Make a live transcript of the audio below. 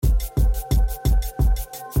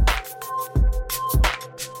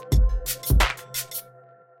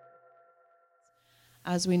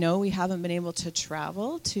as we know, we haven't been able to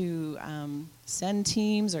travel to send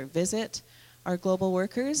teams or visit our global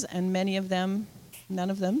workers, and many of them, none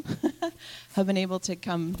of them, have been able to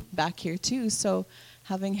come back here too. So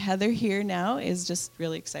having Heather here now is just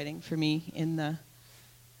really exciting for me in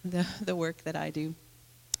the work that I do.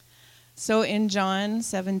 So in John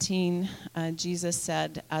 17, Jesus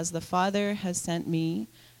said, "As the Father has sent me,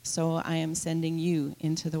 so I am sending you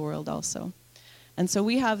into the world also." And so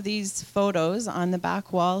we have these photos on the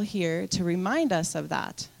back wall here to remind us of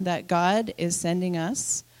that God is sending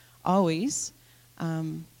us always,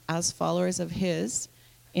 as followers of His,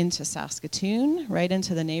 into Saskatoon, right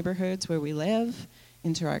into the neighborhoods where we live,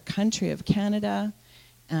 into our country of Canada.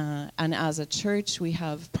 And as a church, we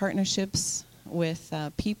have partnerships with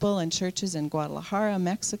people and churches in Guadalajara,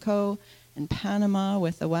 Mexico, in Panama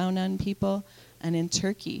with the Waunan people, and in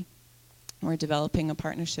Turkey. We're developing a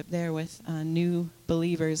partnership there with new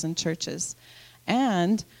believers and churches.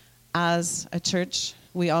 And as a church,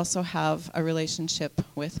 we also have a relationship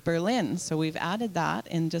with Berlin. So we've added that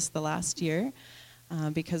in just the last year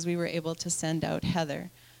because we were able to send out Heather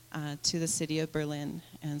to the city of Berlin.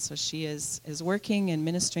 And so she is working and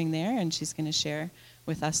ministering there, and she's going to share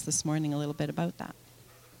with us this morning a little bit about that.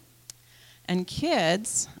 And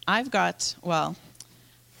kids, I've got,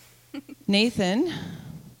 Nathan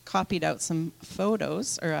copied out some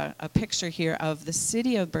photos, or a picture here of the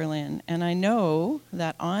city of Berlin. And I know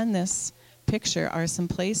that on this picture are some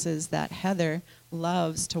places that Heather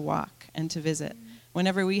loves to walk and to visit.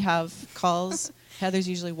 Whenever we have calls, Heather's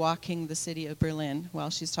usually walking the city of Berlin while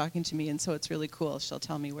she's talking to me, and so it's really cool. She'll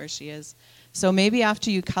tell me where she is. So maybe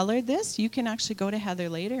after you colored this, you can actually go to Heather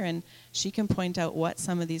later, and she can point out what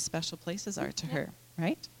some of these special places are to her,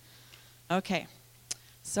 right? Okay.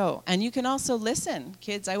 So, and you can also listen.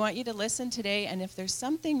 Kids, I want you to listen today, and if there's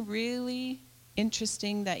something really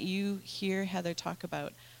interesting that you hear Heather talk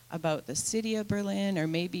about the city of Berlin, or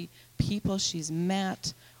maybe people she's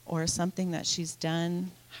met, or something that she's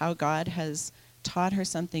done, how God has taught her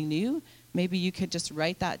something new, maybe you could just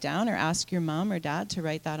write that down, or ask your mom or dad to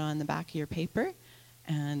write that on the back of your paper,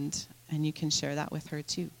 and you can share that with her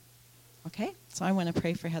too. Okay? So I want to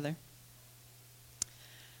pray for Heather.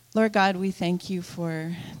 Lord God, we thank you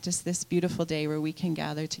for just this beautiful day where we can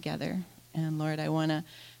gather together. And Lord, I want to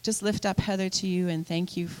just lift up Heather to you and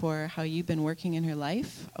thank you for how you've been working in her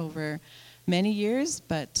life over many years.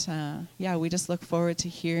 But we just look forward to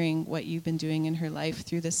hearing what you've been doing in her life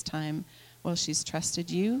through this time while she's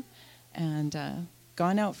trusted you and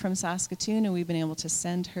gone out from Saskatoon, and we've been able to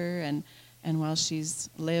send her, and while she's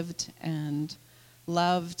lived and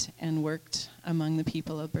loved and worked among the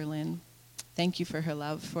people of Berlin. Thank you for her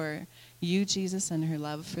love for you, Jesus, and her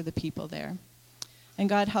love for the people there. And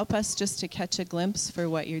God, help us just to catch a glimpse for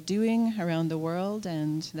what you're doing around the world,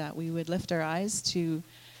 and that we would lift our eyes to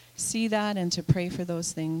see that and to pray for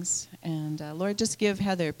those things. And Lord, just give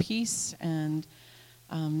Heather peace and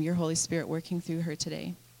your Holy Spirit working through her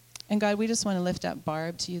today. And God, we just want to lift up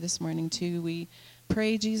Barb to you this morning too. We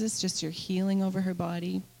pray, Jesus, just your healing over her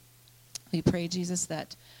body. We pray, Jesus,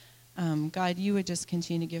 that God, you would just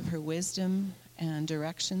continue to give her wisdom and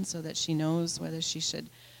direction so that she knows whether she should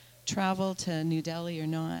travel to New Delhi or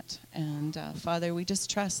not. And Father, we just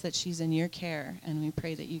trust that she's in your care, and we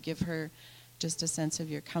pray that you give her just a sense of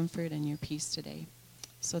your comfort and your peace today.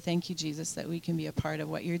 So thank you, Jesus, that we can be a part of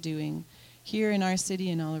what you're doing here in our city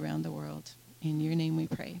and all around the world. In your name we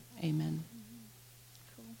pray. Amen.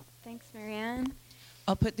 Cool. Thanks, Marianne.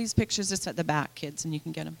 I'll put these pictures just at the back, kids, and you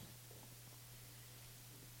can get them.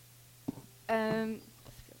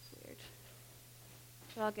 This feels weird.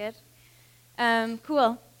 It's all good.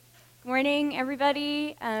 Cool. Good morning,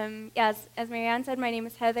 everybody. As Marianne said, my name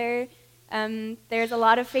is Heather. There's a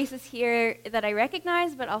lot of faces here that I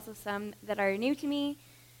recognize, but also some that are new to me.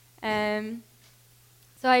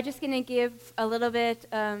 So I'm just going to give a little bit.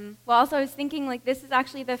 Also, I was thinking, this is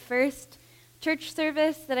actually the first church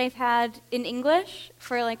service that I've had in English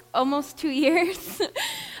for almost 2 years.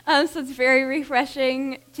 So it's very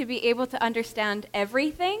refreshing to be able to understand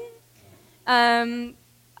everything.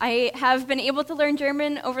 I have been able to learn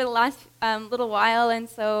German over the last little while, and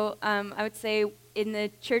so I would say in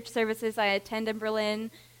the church services I attend in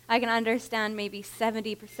Berlin, I can understand maybe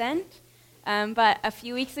 70%. But a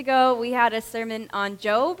few weeks ago, we had a sermon on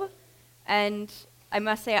Job, and I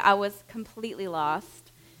must say I was completely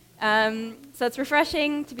lost. So it's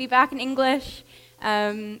refreshing to be back in English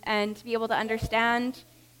and to be able to understand.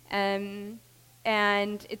 And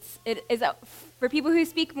it is for people who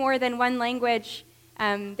speak more than one language.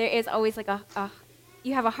 There is always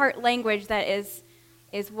you have a heart language that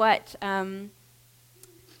is what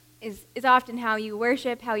is often how you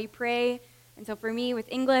worship, how you pray. And so for me with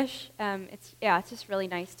English, it's just really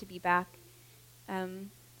nice to be back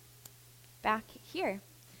here.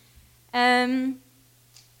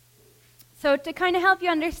 So to kind of help you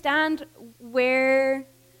understand where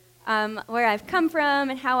I've come from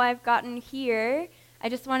and how I've gotten here, I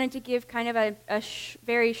just wanted to give kind of a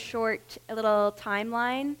very short little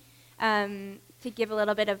timeline to give a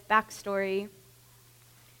little bit of backstory.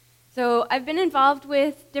 So I've been involved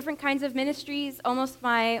with different kinds of ministries almost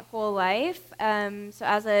my whole life. So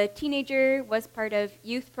as a teenager, was part of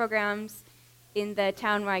youth programs in the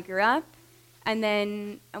town where I grew up. And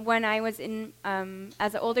then when I was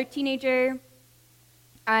as an older teenager,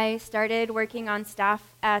 I started working on staff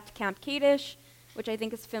at Camp Kadesh, which I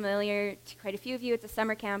think is familiar to quite a few of you. It's a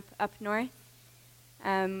summer camp up north.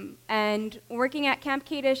 And working at Camp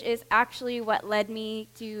Kadesh is actually what led me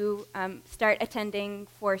to start attending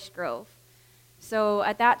Forest Grove. So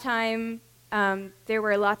at that time, there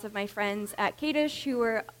were lots of my friends at Kadesh who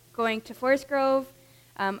were going to Forest Grove.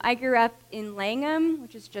 I grew up in Langham,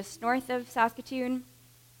 which is just north of Saskatoon.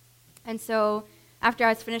 And so after I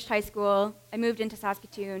was finished high school, I moved into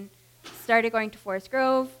Saskatoon, started going to Forest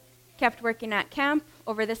Grove, kept working at camp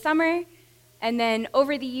over the summer, and then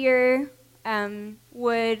over the year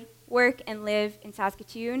would work and live in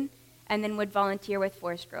Saskatoon, and then would volunteer with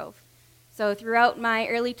Forest Grove. So throughout my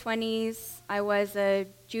early 20s, I was a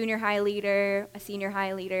junior high leader, a senior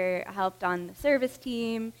high leader, I helped on the service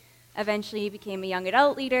team, eventually became a young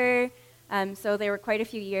adult leader. So there were quite a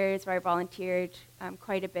few years where I volunteered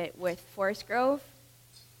quite a bit with Forest Grove.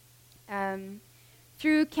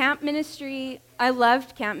 Through camp ministry, I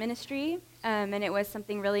loved camp ministry, and it was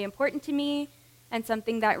something really important to me and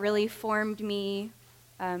something that really formed me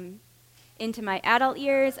into my adult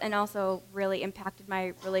years and also really impacted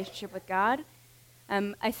my relationship with God.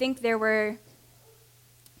 I think there were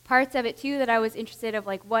parts of it too that I was interested of,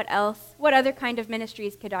 like, what other kind of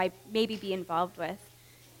ministries could I maybe be involved with.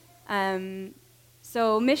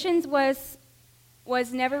 So missions was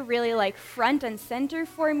never really like front and center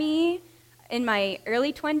for me in my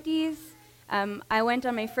early 20s. I went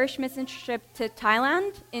on my first mission trip to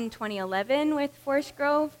Thailand in 2011 with Forest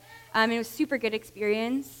Grove. It was a super good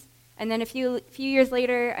experience. And then a few years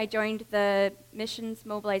later, I joined the missions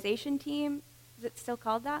mobilization team. Is it still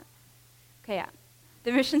called that? Okay, yeah.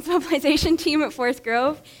 The missions mobilization team at Forest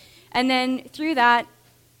Grove. And then through that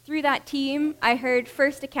team, I heard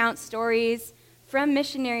first account stories from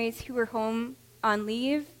missionaries who were home on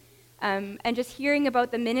leave, and just hearing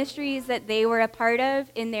about the ministries that they were a part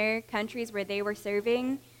of in their countries where they were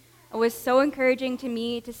serving. It was so encouraging to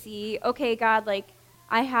me to see, okay, God, like,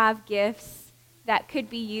 I have gifts that could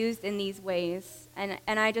be used in these ways. And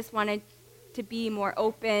I just wanted to be more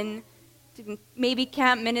open to maybe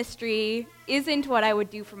camp ministry isn't what I would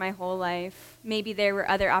do for my whole life. Maybe there were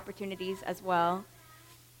other opportunities as well.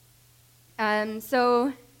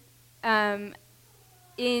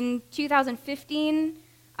 In 2015,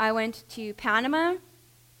 I went to Panama,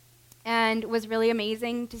 and it was really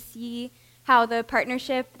amazing to see how the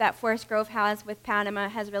partnership that Forest Grove has with Panama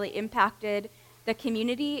has really impacted the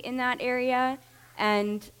community in that area.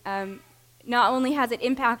 And not only has it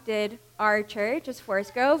impacted our church as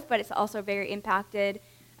Forest Grove, but it's also very impacted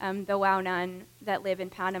the Waunan that live in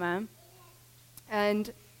Panama.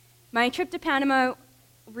 And my trip to Panama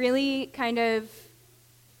really kind of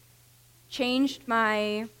changed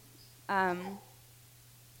my, I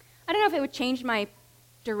don't know if it would change my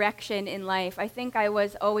direction in life. I think I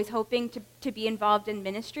was always hoping to be involved in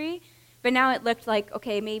ministry, but now it looked like,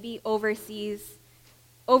 okay, maybe overseas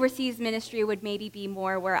ministry would maybe be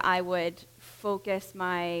more where I would focus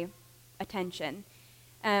my attention.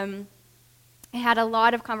 I had a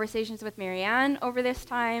lot of conversations with Marianne over this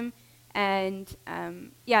time, and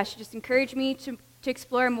she just encouraged me to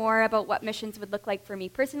explore more about what missions would look like for me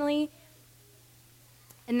personally.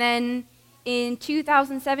 And then in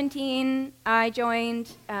 2017, I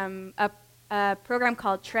joined a program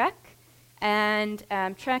called Trek, and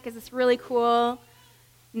Trek is this really cool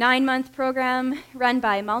 9-month program run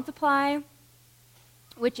by Multiply,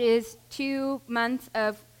 which is 2 months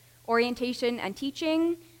of orientation and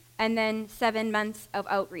teaching, and then 7 months of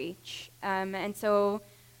outreach. And so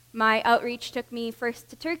my outreach took me first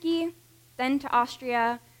to Turkey, then to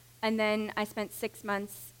Austria, and then I spent 6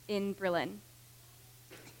 months in Berlin.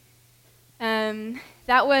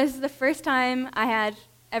 That was the first time I had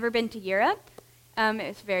ever been to Europe. It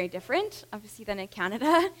was very different, obviously, than in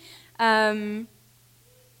Canada.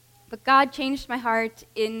 But God changed my heart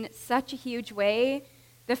in such a huge way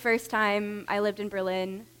the first time I lived in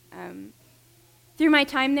Berlin. Through my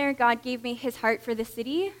time there, God gave me his heart for the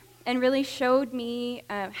city and really showed me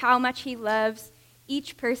how much he loves each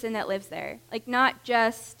person that lives there. Like, not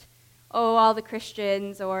just, all the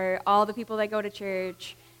Christians or all the people that go to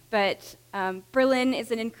church, but Berlin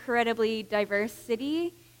is an incredibly diverse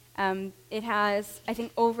city. It has, I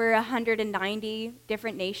think, over 190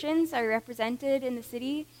 different nations are represented in the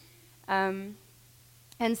city.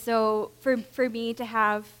 And so for me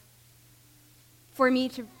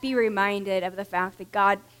to be reminded of the fact that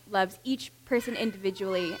God loves each person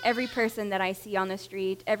individually, every person that I see on the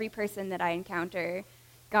street, every person that I encounter,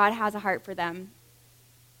 God has a heart for them.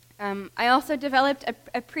 I also developed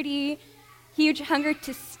a pretty huge hunger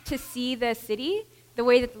to see the city the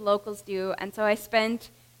way that the locals do, and so I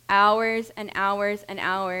spent hours and hours and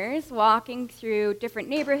hours walking through different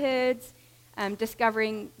neighborhoods,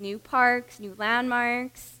 discovering new parks, new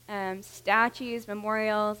landmarks, statues,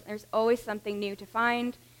 memorials. There's always something new to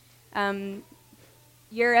find.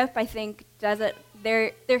 Europe, I think, does it.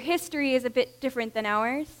 Their history is a bit different than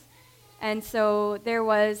ours, and so there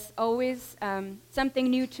was always something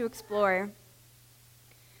new to explore.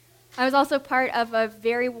 I was also part of a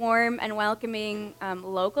very warm and welcoming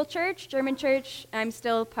local church, German church. I'm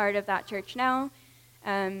still part of that church now.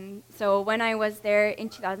 So when I was there in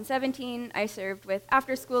 2017, I served with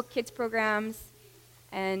after-school kids programs,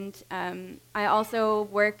 and I also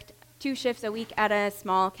worked 2 shifts a week at a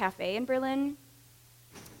small cafe in Berlin.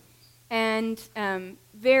 And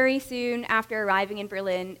very soon after arriving in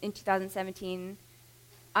Berlin in 2017,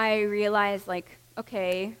 I realized,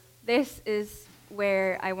 okay, this is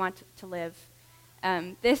where I want to live.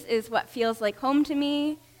 This is what feels like home to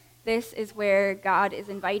me. This is where God is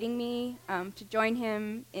inviting me to join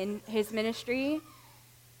him in his ministry.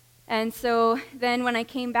 And so then when I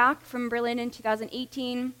came back from Berlin in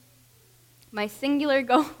 2018, my singular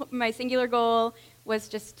goal was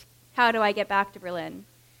just, how do I get back to Berlin?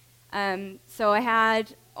 So I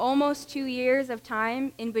had almost 2 years of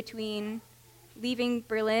time in between leaving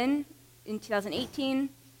Berlin in 2018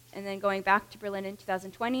 and then going back to Berlin in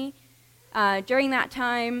 2020. During that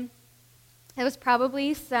time, it was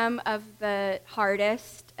probably some of the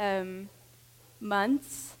hardest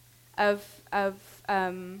months of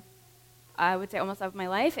I would say almost of my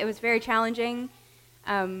life. It was very challenging,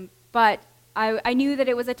 but I knew that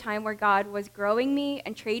it was a time where God was growing me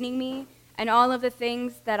and training me, and all of the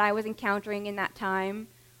things that I was encountering in that time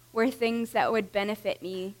were things that would benefit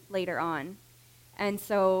me later on. And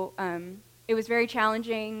so it was very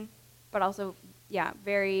challenging, but also,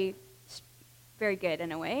 very, very good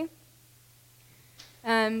in a way.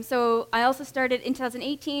 So I also started in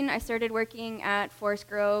 2018, I started working at Forest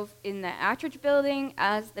Grove in the Attridge building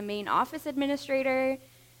as the main office administrator.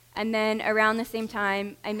 And then around the same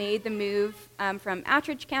time, I made the move from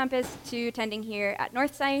Attridge campus to attending here at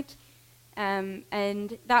Northside.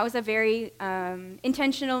 And that was a very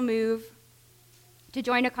intentional move to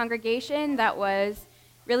join a congregation that was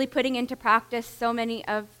really putting into practice so many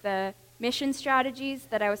of the mission strategies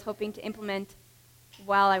that I was hoping to implement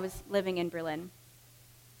while I was living in Berlin.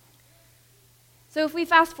 So if we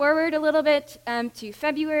fast forward a little bit to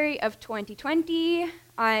February of 2020,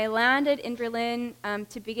 I landed in Berlin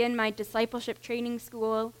to begin my discipleship training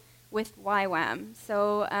school with YWAM.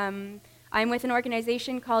 So I'm with an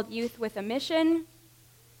organization called Youth with a Mission.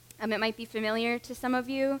 It might be familiar to some of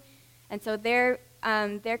you. And so their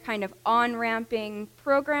kind of on-ramping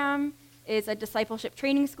program is a discipleship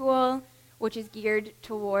training school, which is geared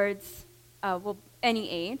towards any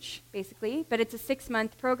age, basically. But it's a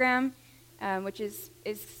 6-month program, which is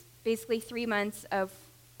basically 3 months of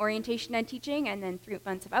orientation and teaching, and then 3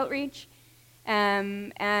 months of outreach.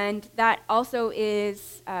 And that also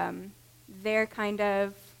is their kind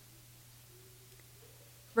of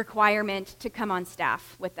requirement to come on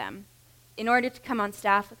staff with them. In order to come on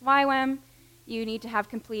staff with YWAM, you need to have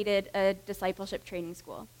completed a discipleship training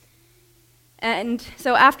school. And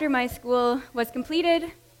so after my school was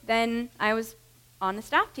completed, then I was on the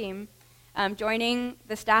staff team. Joining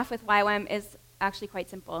the staff with YWAM is actually quite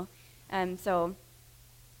simple. So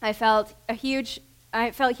I felt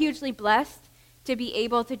hugely blessed to be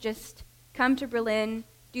able to just come to Berlin,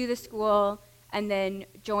 do the school, and then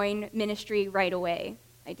join ministry right away.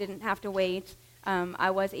 I didn't have to wait.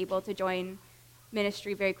 I was able to join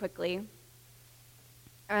ministry very quickly.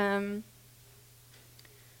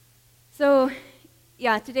 So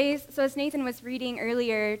as Nathan was reading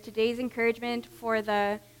earlier, today's encouragement for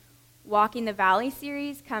the Walking the Valley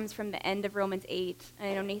series comes from the end of Romans 8.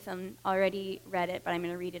 I know Nathan already read it, but I'm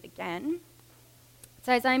going to read it again. It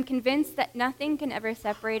says, I am convinced that nothing can ever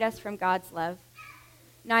separate us from God's love.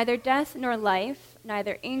 Neither death nor life,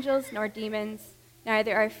 neither angels nor demons,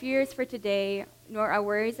 neither our fears for today nor our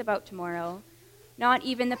worries about tomorrow, not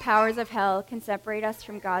even the powers of hell can separate us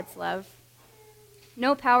from God's love.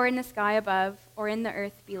 no power in the sky above or in the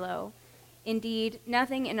earth below. Indeed,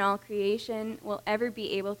 nothing in all creation will ever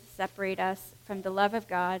be able to separate us from the love of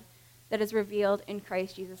God that is revealed in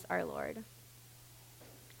Christ Jesus our Lord.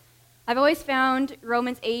 I've always found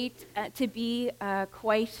Romans 8 to be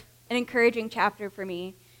quite an encouraging chapter for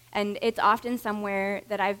me, and it's often somewhere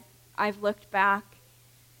that I've looked back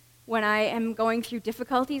when I am going through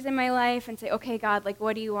difficulties in my life and say, okay, God, like,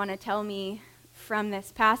 what do you want to tell me from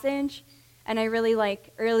this passage? And I really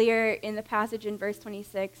like earlier in the passage in verse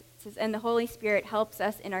 26, it says, and the Holy Spirit helps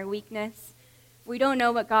us in our weakness. We don't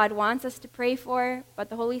know what God wants us to pray for, but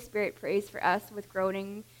the Holy Spirit prays for us with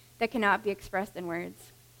groaning that cannot be expressed in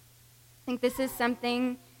words. I think this is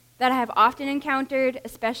something that I have often encountered,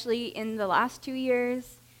 especially in the last 2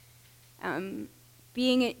 years.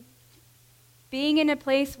 Being in a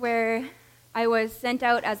place where I was sent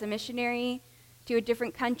out as a missionary to a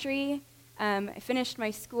different country. I finished my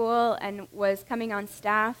school and was coming on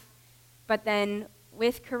staff, but then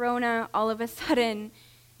with Corona, all of a sudden,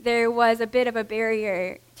 there was a bit of a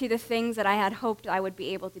barrier to the things that I had hoped I would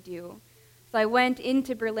be able to do. So I went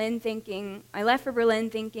into Berlin thinking, I left for Berlin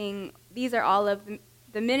thinking, these are all of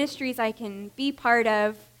the ministries I can be part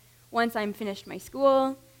of once I'm finished my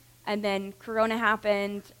school. And then Corona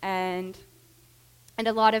happened, and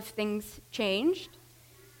a lot of things changed.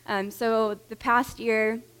 So the past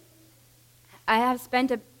year, I have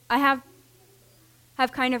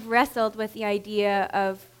kind of wrestled with the idea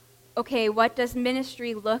of, okay, what does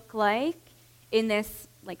ministry look like in this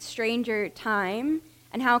like stranger time,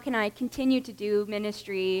 and how can I continue to do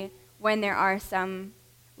ministry when there are some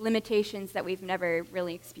limitations that we've never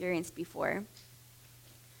really experienced before?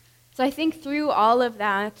 So I think through all of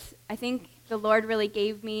that, I think the Lord really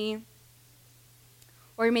gave me,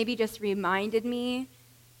 or maybe just reminded me,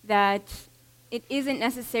 that it isn't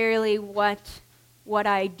necessarily what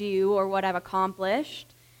I do or what I've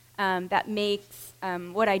accomplished that makes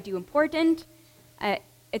what I do important.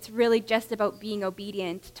 It's really just about being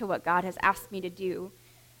obedient to what God has asked me to do.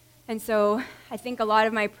 And so I think a lot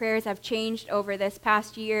of my prayers have changed over this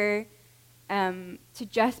past year to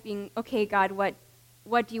just being, okay, God,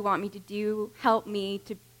 what do you want me to do? Help me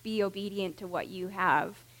to be obedient to what you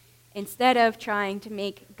have. Instead of trying to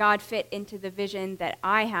make God fit into the vision that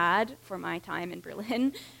I had for my time in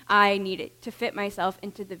Berlin, I needed to fit myself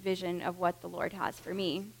into the vision of what the Lord has for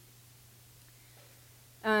me.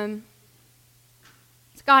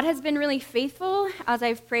 God has been really faithful as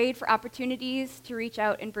I've prayed for opportunities to reach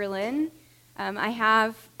out in Berlin. I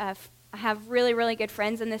have really, really good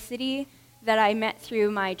friends in the city that I met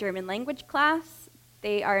through my German language class.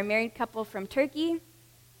 They are a married couple from Turkey,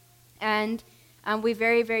 and we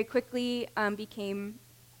very, very quickly became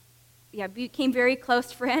very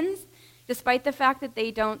close friends, despite the fact that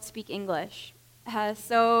they don't speak English.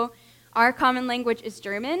 So our common language is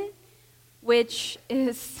German, which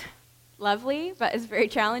is lovely, but is very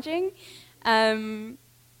challenging. And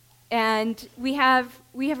we have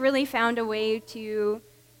really found a way to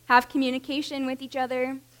have communication with each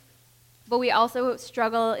other, but we also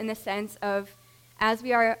struggle in the sense of, as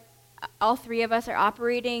we are, all three of us are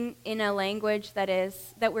operating in a language that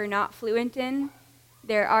we're not fluent in,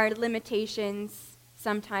 there are limitations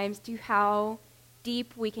sometimes to how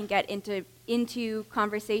deep we can get into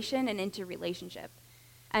conversation and into relationship.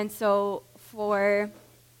 And so for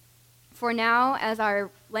now, as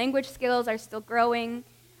our language skills are still growing,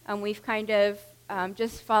 we've kind of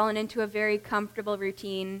just fallen into a very comfortable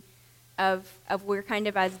routine of we're kind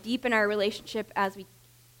of as deep in our relationship as we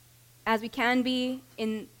can be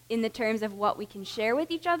in the terms of what we can share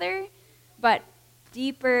with each other, but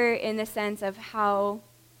deeper in the sense of how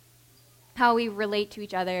we relate to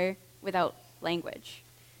each other without language.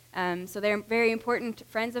 So they're very important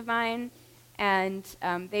friends of mine, and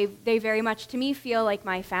they very much, to me, feel like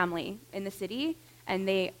my family in the city, and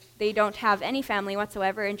they don't have any family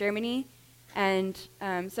whatsoever in Germany, and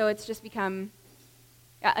so it's just become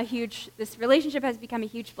this relationship has become a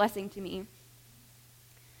huge blessing to me.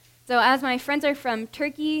 So as my friends are from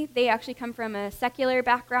Turkey, they actually come from a secular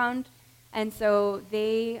background, and so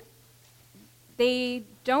they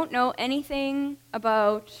don't know anything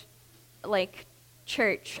about, like,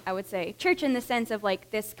 church, I would say. Church in the sense of,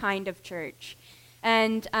 like, this kind of church.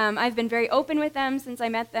 And I've been very open with them since I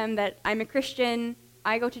met them that I'm a Christian,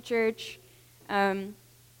 I go to church,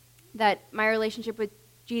 that my relationship with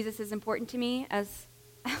Jesus is important to me, as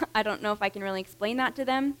I don't know if I can really explain that to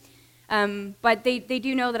them. But they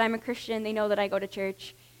do know that I'm a Christian, they know that I go to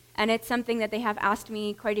church, and it's something that they have asked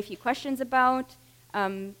me quite a few questions about.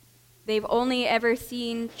 They've only ever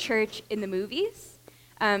seen church in the movies,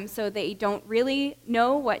 So they don't really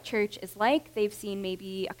know what church is like. They've seen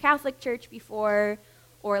maybe a Catholic church before,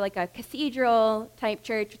 or like a cathedral type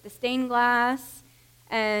church with the stained glass.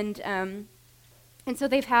 And so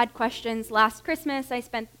they've had questions. Last Christmas, I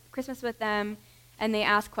spent Christmas with them, and they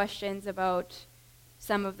asked questions about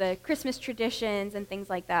some of the Christmas traditions and things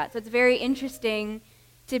like that. So it's very interesting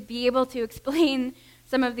to be able to explain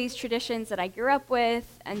some of these traditions that I grew up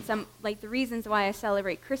with, and some, like, the reasons why I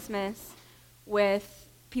celebrate Christmas with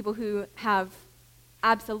people who have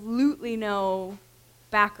absolutely no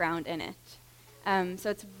background in it. So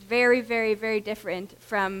it's very, very, very different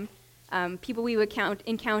from people we would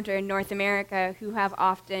encounter in North America who have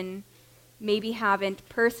often maybe haven't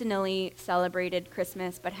personally celebrated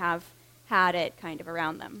Christmas but have had it kind of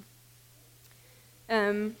around them.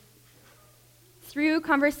 Through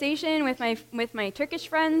conversation with my Turkish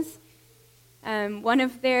friends,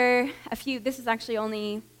 this is actually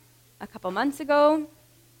only a couple months ago,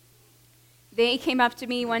 they came up to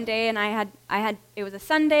me one day, and it was a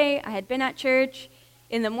Sunday. I had been at church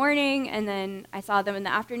in the morning, and then I saw them in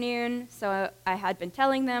the afternoon. So I had been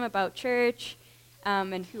telling them about church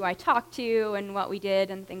and who I talked to and what we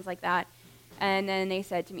did and things like that. And then they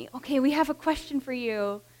said to me, "Okay, we have a question for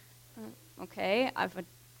you." Okay, I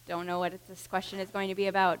don't know what this question is going to be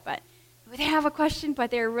about, but they have a question,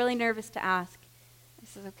 but they're really nervous to ask. I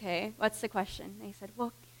said, "Okay, what's the question?" They said,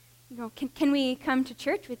 "Well, can we come to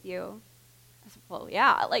church with you?" I said, "Well,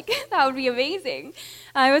 yeah, like that would be amazing."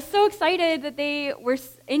 I was so excited that they were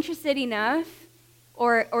interested enough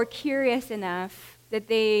or curious enough that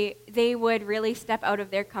they would really step out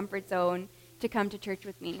of their comfort zone to come to church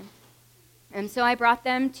with me. And so I brought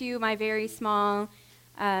them to my very small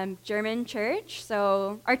German church.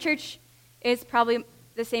 So our church is probably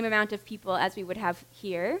the same amount of people as we would have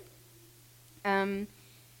here. And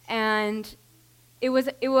it was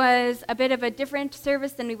a bit of a different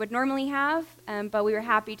service than we would normally have, but we were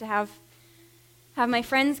happy to have my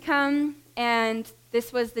friends come, and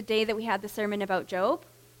this was the day that we had the sermon about Job,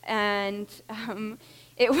 and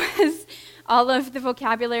it was, all of the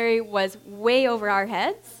vocabulary was way over our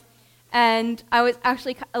heads, and I was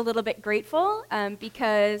actually a little bit grateful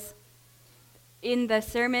because in the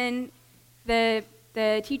sermon, the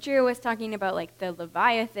teacher was talking about like the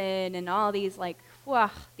Leviathan and all these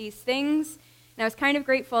these things. And I was kind of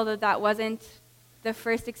grateful that that wasn't the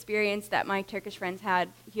first experience that my Turkish friends had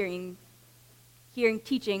hearing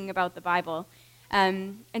teaching about the Bible.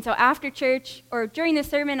 And so after church, or during the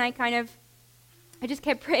sermon, I just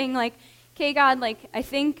kept praying, like, "Okay, God, like, I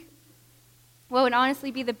think what would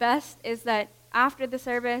honestly be the best is that after the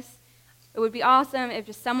service, it would be awesome if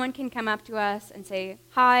just someone can come up to us and say,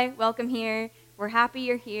 'Hi, welcome here. We're happy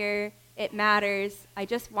you're here. It matters. I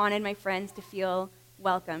just wanted my friends to feel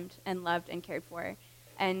welcomed and loved and cared for.'"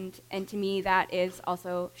 And to me, that is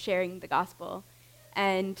also sharing the gospel.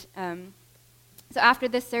 And so after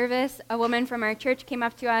this service, a woman from our church came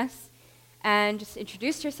up to us and just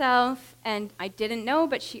introduced herself. And I didn't know,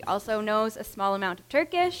 but she also knows a small amount of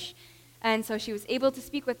Turkish. And so she was able to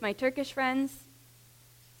speak with my Turkish friends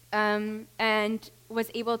and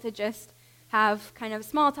was able to just have kind of a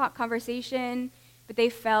small talk conversation. But they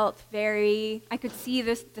felt I could see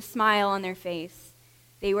the smile on their face.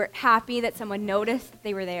 They were happy that someone noticed that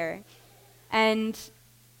they were there. And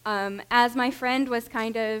as my friend was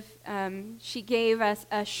she gave us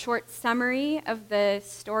a short summary of the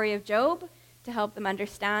story of Job to help them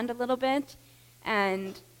understand a little bit.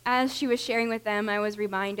 And as she was sharing with them, I was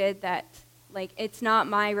reminded that, like, it's not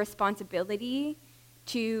my responsibility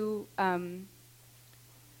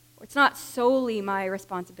it's not solely my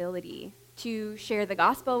responsibility to share the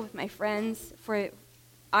gospel with my friends, for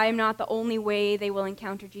I am not the only way they will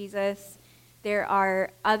encounter Jesus. There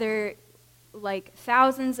are other,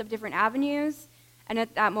 thousands of different avenues. And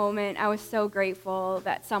at that moment, I was so grateful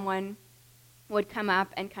that someone would come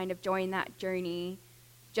up and kind of join that journey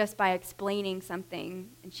just by explaining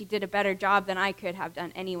something. And she did a better job than I could have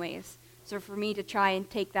done anyways. So for me to try and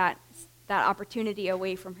take that opportunity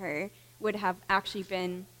away from her would have actually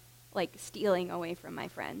been like stealing away from my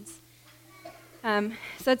friends.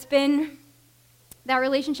 So it's been, that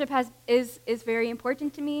relationship is very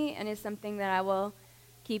important to me and is something that I will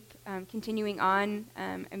keep continuing on.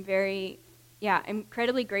 I'm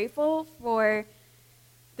incredibly grateful for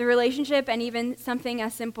the relationship, and even something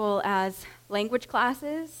as simple as language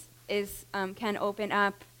classes can open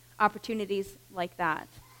up opportunities like that.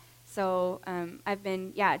 So I've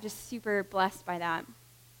been, just super blessed by that.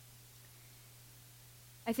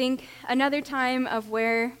 I think another time of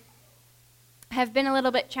where I have been a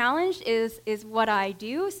little bit challenged is what I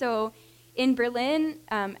do. So in Berlin,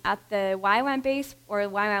 at the YWAM base or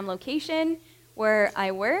YWAM location, where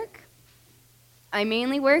I work. I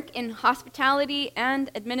mainly work in hospitality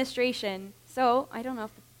and administration. So I don't know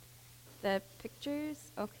if the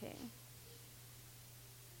pictures, okay.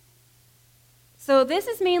 So this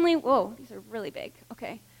is mainly, whoa, these are really big,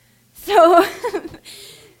 okay. So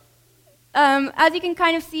as you can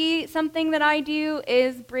kind of see, something that I do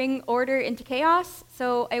is bring order into chaos.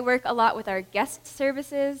 So I work a lot with our guest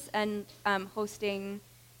services and hosting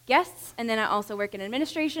guests, and then I also work in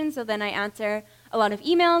administration, so then I answer a lot of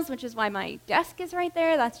emails, which is why my desk is right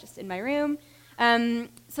there. That's just in my room.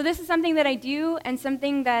 So this is something that I do, and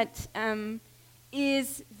something that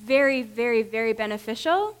is very, very, very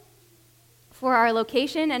beneficial for our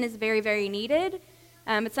location and is very, very needed.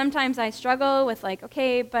 But sometimes I struggle with like,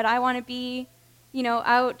 okay, but I want to be,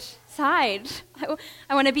 outside.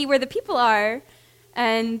 I want to be where the people are,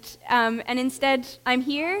 and instead I'm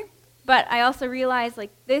here. But I also realize like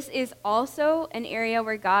this is also an area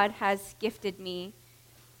where God has gifted me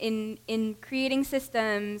in creating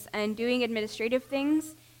systems and doing administrative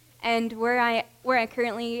things. And where I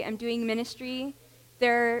currently am doing ministry,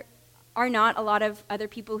 there are not a lot of other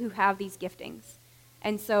people who have these giftings.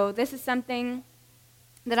 And so this is something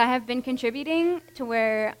that I have been contributing to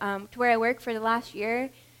where I work for the last year,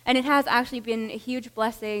 and it has actually been a huge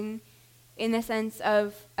blessing in the sense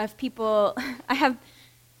of people.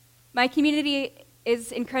 My community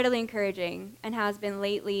is incredibly encouraging and has been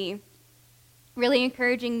lately really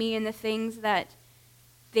encouraging me in the things that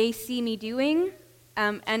they see me doing,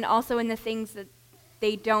 and also in the things that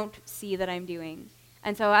they don't see that I'm doing.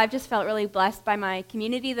 And so I've just felt really blessed by my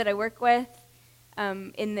community that I work with,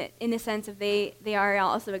 in the sense of they are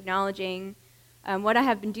also acknowledging what I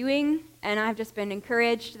have been doing, and I've just been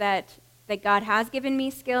encouraged that God has given me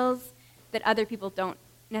skills that other people don't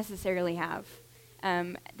necessarily have,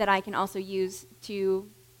 that I can also use to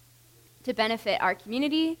benefit our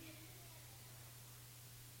community.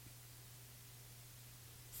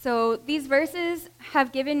 So these verses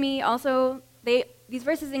have given me also, these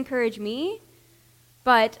verses encourage me,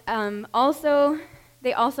 but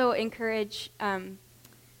they also encourage,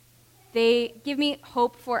 they give me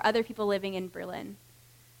hope for other people living in Berlin.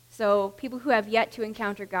 So people who have yet to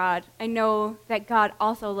encounter God, I know that God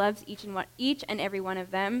also loves each and every one of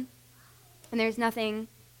them. And there's nothing,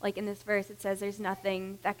 like in this verse, it says there's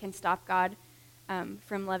nothing that can stop God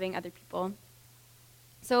from loving other people.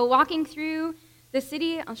 So walking through the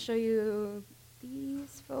city, I'll show you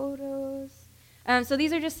these photos. So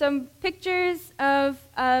these are just some pictures of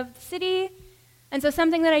the city. And so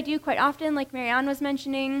something that I do quite often, like Marianne was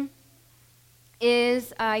mentioning,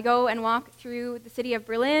 is I go and walk through the city of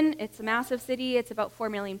Berlin. It's a massive city. It's about 4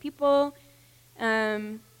 million people.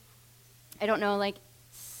 I don't know, like,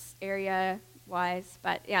 area-wise,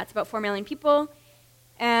 but yeah, it's about 4 million people.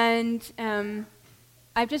 And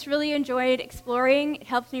I've just really enjoyed exploring. It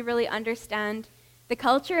helps me really understand the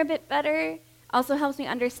culture a bit better. Also helps me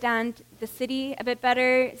understand the city a bit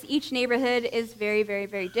better. Each neighborhood is very, very,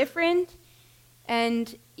 very different.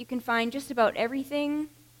 And you can find just about everything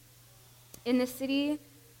in the city.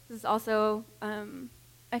 There's also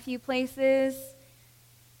a few places.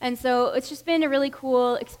 And so it's just been a really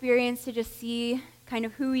cool experience to just see kind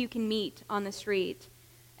of who you can meet on the street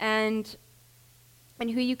and who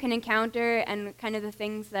you can encounter and kind of the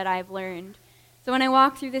things that I've learned. So when I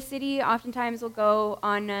walk through the city, oftentimes we'll go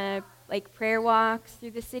on like prayer walks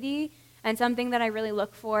through the city. And something that I really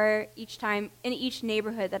look for each time in each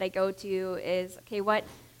neighborhood that I go to is, okay, what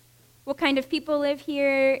kind of people live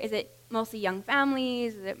here? Is it mostly young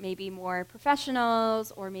families? Is it maybe more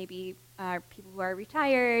professionals, or maybe people who are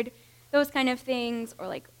retired? Those kind of things. Or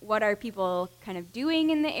like, what are people kind of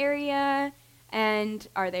doing in the area? And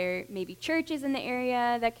are there maybe churches in the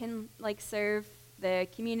area that can like serve the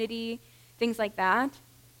community? Things like that.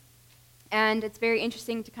 And it's very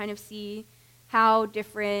interesting to kind of see how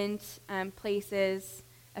different places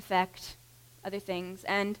affect other things.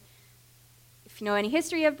 And if you know any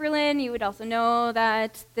history of Berlin, you would also know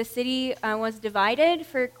that the city was divided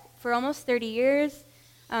for almost 30 years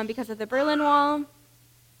because of the Berlin Wall.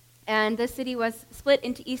 And the city was split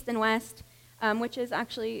into east and west, which is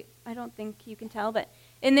actually, I don't think you can tell, but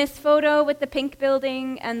in this photo with the pink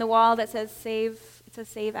building and the wall that says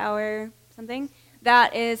save our something,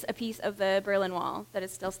 that is a piece of the Berlin Wall that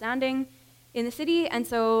is still standing in the city. And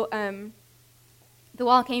so the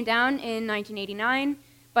wall came down in 1989,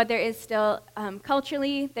 but there is still,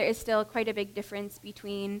 culturally, there is still quite a big difference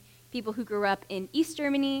between people who grew up in East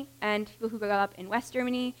Germany and people who grew up in West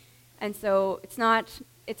Germany. And so it's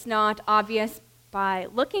not obvious by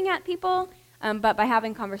looking at people, but by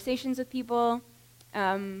having conversations with people,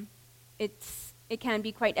 it can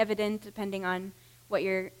be quite evident depending on what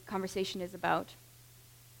your conversation is about.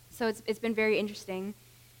 So it's been very interesting.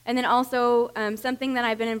 And then also something that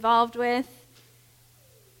I've been involved with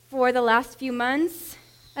for the last few months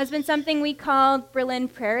has been something we called Berlin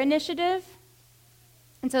Prayer Initiative.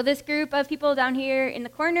 And so this group of people down here in the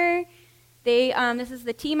corner, this is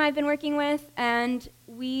the team I've been working with, and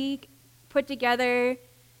we put together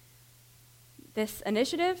this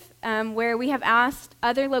initiative where we have asked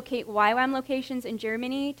other YWAM locations in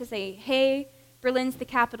Germany to say, hey, Berlin's the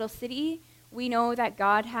capital city. We know that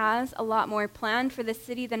God has a lot more planned for this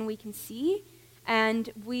city than we can see,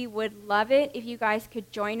 and we would love it if you guys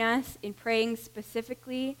could join us in praying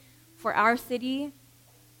specifically for our city,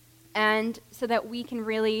 and so that we can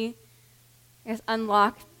really,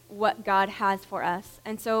 unlock what God has for us.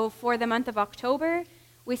 And so for the month of October,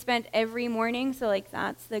 we spent every morning, so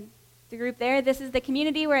that's the group there. This is the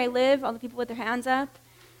community where I live, all the people with their hands up.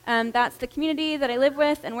 That's the community that I live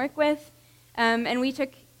with and work with. And we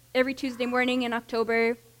took every Tuesday morning in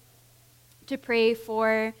October to pray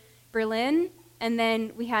for Berlin. And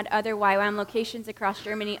then we had other YWAM locations across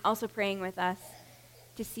Germany also praying with us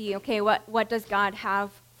to see, okay, what does God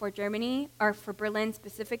have for Germany, or for Berlin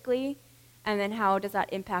specifically, and then how does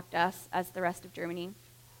that impact us as the rest of Germany?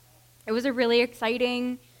 It was a really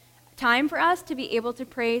exciting time for us to be able to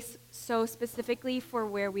pray so specifically for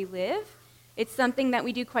where we live. It's something that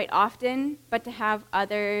we do quite often, but to have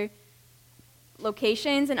other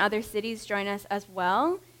locations and other cities join us as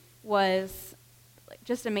well was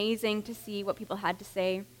just amazing to see what people had to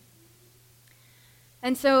say.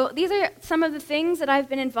 And so these are some of the things that I've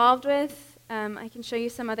been involved with. I can show you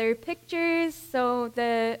some other pictures. So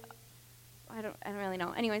I don't really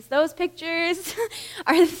know. Anyways, those pictures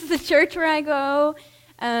this is the church where I go.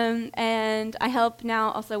 And I help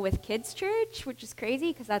now also with kids' church, which is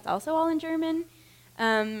crazy because that's also all in German.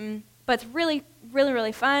 But it's really, really,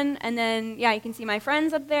 really fun. And then, you can see my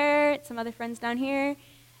friends up there, some other friends down here.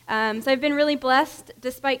 So I've been really blessed,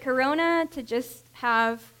 despite Corona, to just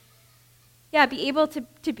be able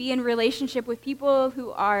to be in relationship with people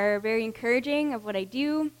who are very encouraging of what I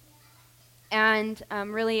do. And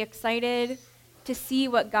I'm really excited to see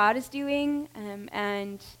what God is doing,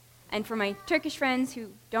 and for my Turkish friends who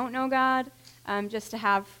don't know God, just to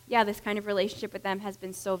have this kind of relationship with them has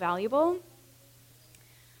been so valuable.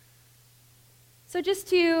 So just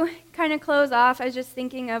to kind of close off, I was just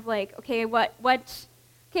thinking of okay,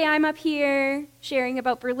 I'm up here sharing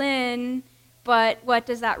about Berlin, but what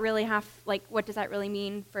does that really what does that really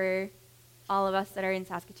mean for all of us that are in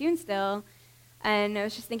Saskatoon still? And I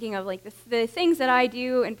was just thinking of the things that I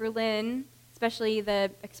do in Berlin, especially the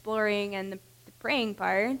exploring and the praying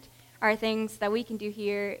part, are things that we can do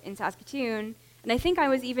here in Saskatoon. And I think I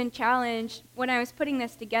was even challenged when I was putting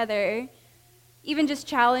this together, even just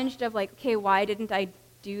challenged of okay, why didn't I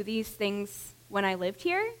do these things when I lived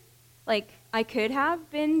here? I could have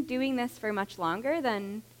been doing this for much longer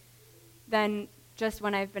than just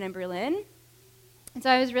when I've been in Berlin. And so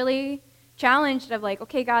I was really challenged of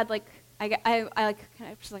okay, God,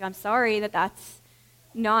 I'm sorry that that's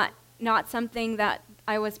not something that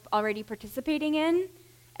I was already participating in,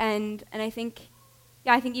 and I think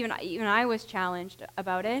even I was challenged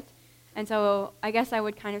about it, and so I guess I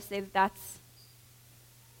would kind of say that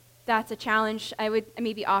that's a challenge I would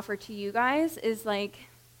maybe offer to you guys, is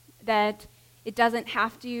that it doesn't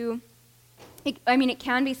have to. It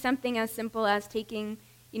can be something as simple as taking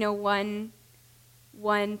one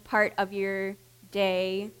part of your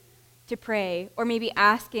day to pray, or maybe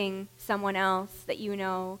asking someone else that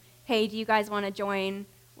hey, do you guys want to join?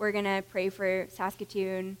 We're going to pray for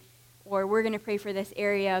Saskatoon, or we're going to pray for this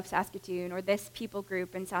area of Saskatoon, or this people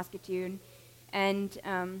group in Saskatoon, and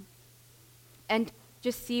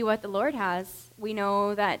just see what the Lord has. We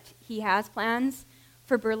know that He has plans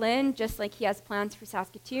for Berlin, just like He has plans for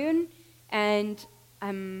Saskatoon, and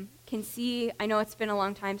can see, I know it's been a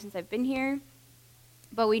long time since I've been here,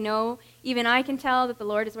 but we know, even I can tell that the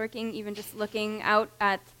Lord is working, even just looking out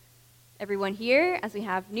at everyone here, as we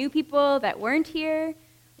have new people that weren't here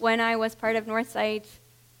when I was part of Northside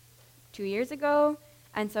 2 years ago.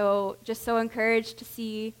 And so just so encouraged to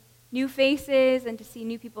see new faces and to see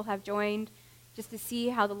new people have joined, just to see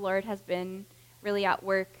how the Lord has been really at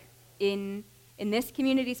work in this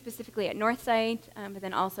community, specifically at Northside, but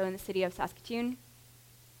then also in the city of Saskatoon.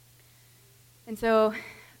 And so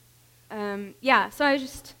so I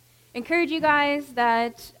just encourage you guys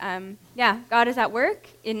that, God is at work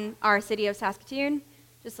in our city of Saskatoon,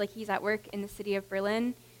 just like He's at work in the city of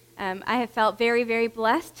Berlin. I have felt very, very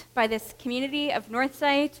blessed by this community of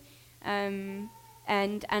Northside, and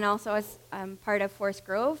also as part of Forest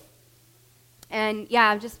Grove. And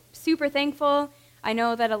I'm just super thankful. I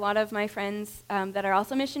know that a lot of my friends that are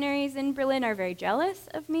also missionaries in Berlin are very jealous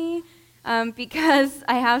of me because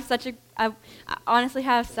I have I honestly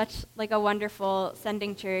have such like a wonderful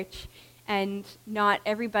sending church, and not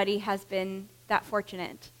everybody has been that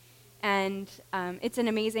fortunate. And it's an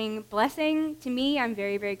amazing blessing to me. I'm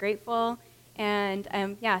very, very grateful. And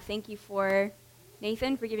thank you for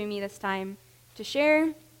Nathan for giving me this time to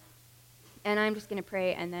share. And I'm just going to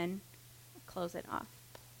pray and then close it off.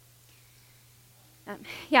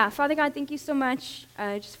 Father God, thank you so much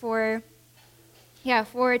just for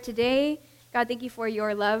today. God, thank you for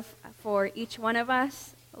your love for each one of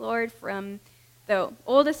us, Lord, from the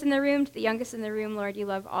oldest in the room to the youngest in the room. Lord, you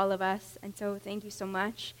love all of us. And so thank you so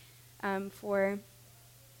much for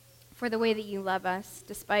the way that you love us,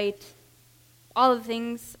 despite all of the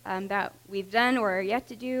things that we've done or are yet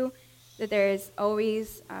to do, that there is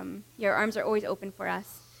always, your arms are always open for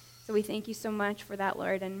us. So we thank you so much for that,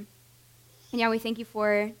 Lord. And we thank you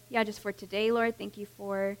for, just for today, Lord. Thank you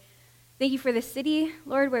for the city,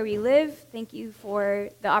 Lord, where we live. Thank you for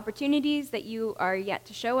the opportunities that you are yet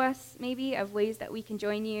to show us, maybe, of ways that we can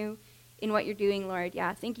join you in what you're doing, Lord.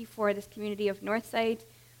 Thank you for this community of Northside.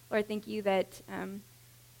 Lord, thank you that,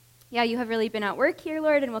 you have really been at work here,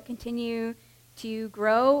 Lord, and will continue to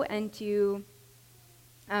grow and to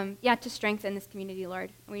strengthen this community,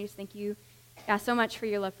 Lord. And we just thank you, so much for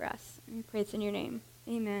your love for us. And we pray this in your name.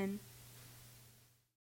 Amen.